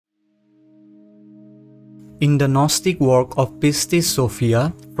In the Gnostic work of Pistis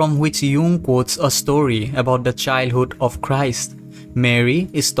Sophia, from which Jung quotes a story about the childhood of Christ, Mary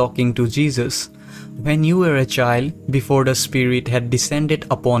is talking to Jesus. When you were a child, before the Spirit had descended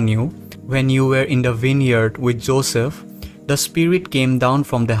upon you, when you were in the vineyard with Joseph, the Spirit came down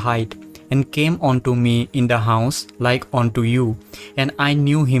from the height, and came unto me in the house like unto you, and I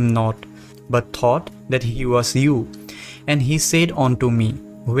knew him not, but thought that he was you. And he said unto me,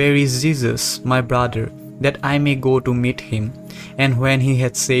 Where is Jesus, my brother, that I may go to meet him? And when he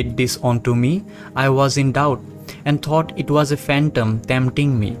had said this unto me, I was in doubt, and thought it was a phantom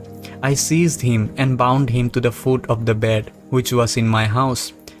tempting me. I seized him and bound him to the foot of the bed, which was in my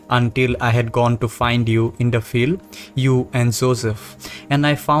house, until I had gone to find you in the field, you and Joseph. And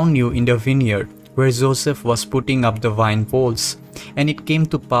I found you in the vineyard, where Joseph was putting up the vine poles. And it came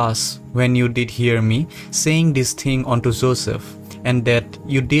to pass, when you did hear me saying this thing unto Joseph, and that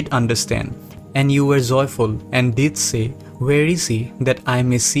you did understand, and you were joyful, and did say, Where is he, that I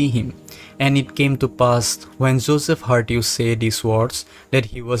may see him? And it came to pass, when Joseph heard you say these words, that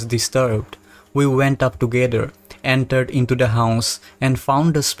he was disturbed. We went up together, entered into the house, and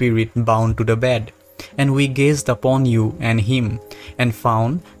found the Spirit bound to the bed. And we gazed upon you and him, and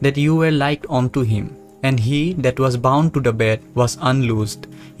found that you were like unto him. And he that was bound to the bed was unloosed.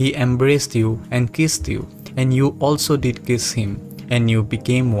 He embraced you and kissed you, and you also did kiss him, and you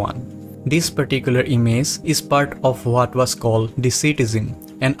became one. This particular image is part of what was called Docetism,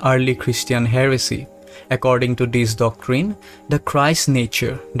 an early Christian heresy. According to this doctrine, the Christ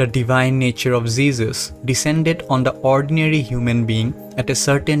nature, the divine nature of Jesus, descended on the ordinary human being at a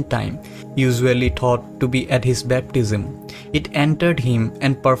certain time, usually thought to be at his baptism. It entered him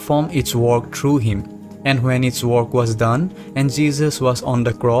and performed its work through him. And when its work was done and Jesus was on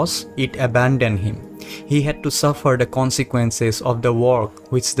the cross, it abandoned him. He had to suffer the consequences of the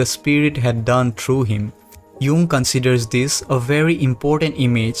work which the Spirit had done through him. Jung considers this a very important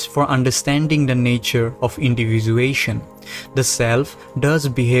image for understanding the nature of individuation. The self does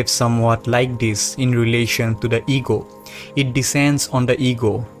behave somewhat like this in relation to the ego. It descends on the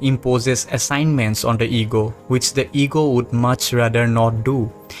ego, imposes assignments on the ego which the ego would much rather not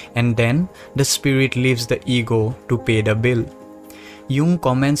do, and then the Spirit leaves the ego to pay the bill. Jung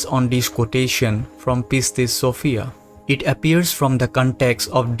comments on this quotation from Pistis Sophia. It appears from the context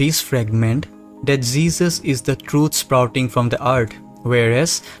of this fragment that Jesus is the truth sprouting from the earth,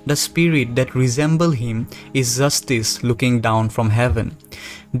 whereas the Spirit that resembles him is justice looking down from heaven.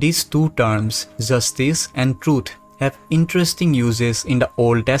 These two terms, justice and truth, have interesting uses in the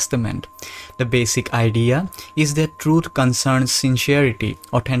Old Testament. The basic idea is that truth concerns sincerity,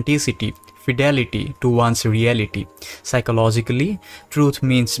 authenticity, fidelity to one's reality. Psychologically, truth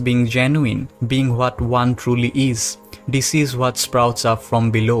means being genuine, being what one truly is. This is what sprouts up from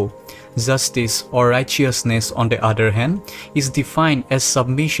below. Justice or righteousness, on the other hand, is defined as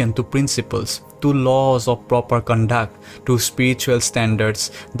submission to principles, to laws of proper conduct, to spiritual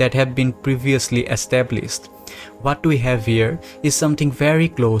standards that have been previously established. What we have here is something very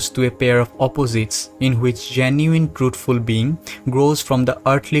close to a pair of opposites in which genuine truthful being grows from the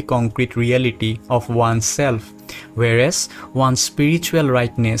earthly concrete reality of oneself, whereas one's spiritual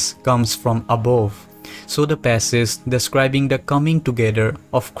rightness comes from above. So the passage describing the coming together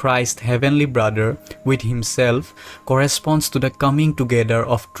of Christ's heavenly brother with himself corresponds to the coming together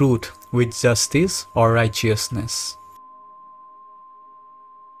of truth with justice or righteousness.